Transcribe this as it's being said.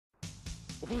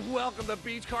Welcome to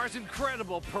Beach Car's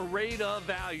incredible parade of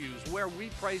values, where we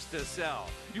price to sell.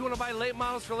 You want to buy late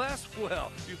models for less?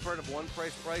 Well, you've heard of one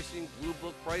price pricing, blue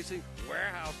book pricing,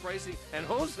 warehouse pricing, and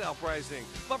wholesale pricing.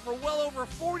 But for well over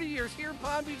 40 years here in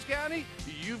Palm Beach County,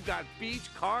 you've got Beach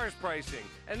Car's pricing.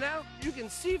 And now you can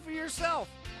see for yourself.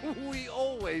 We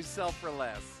always sell for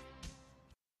less.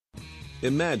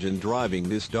 Imagine driving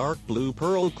this dark blue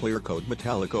pearl Clearcoat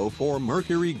Metallic 04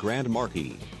 Mercury Grand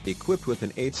Marquis, equipped with an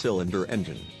 8-cylinder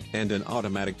engine and an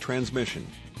automatic transmission.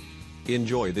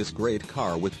 Enjoy this great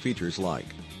car with features like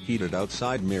heated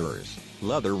outside mirrors,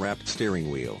 leather-wrapped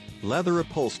steering wheel, leather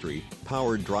upholstery,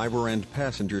 powered driver and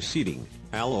passenger seating,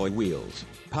 alloy wheels,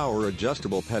 power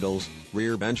adjustable pedals,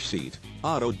 rear bench seat,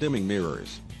 auto-dimming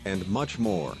mirrors, and much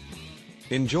more.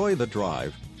 Enjoy the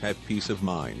drive, have peace of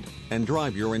mind, and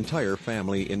drive your entire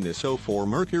family in this 04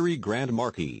 Mercury Grand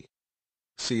Marquis.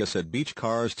 See us at Beach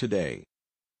Cars today.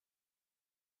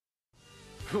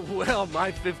 Well,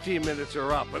 my 15 minutes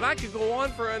are up, but I could go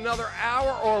on for another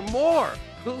hour or more.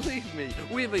 Believe me,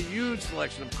 we have a huge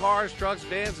selection of cars, trucks,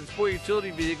 vans, and sport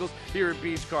utility vehicles here at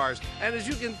Beach Cars. And as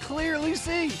you can clearly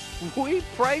see, we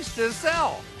price to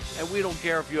sell. And we don't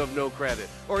care if you have no credit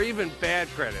or even bad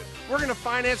credit. We're going to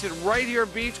finance it right here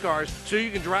at Beach Cars so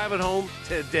you can drive it home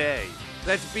today.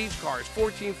 That's Beach Cars,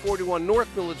 1441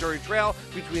 North Military Trail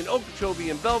between Okeechobee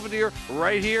and Belvedere,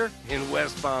 right here in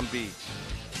West Palm Beach.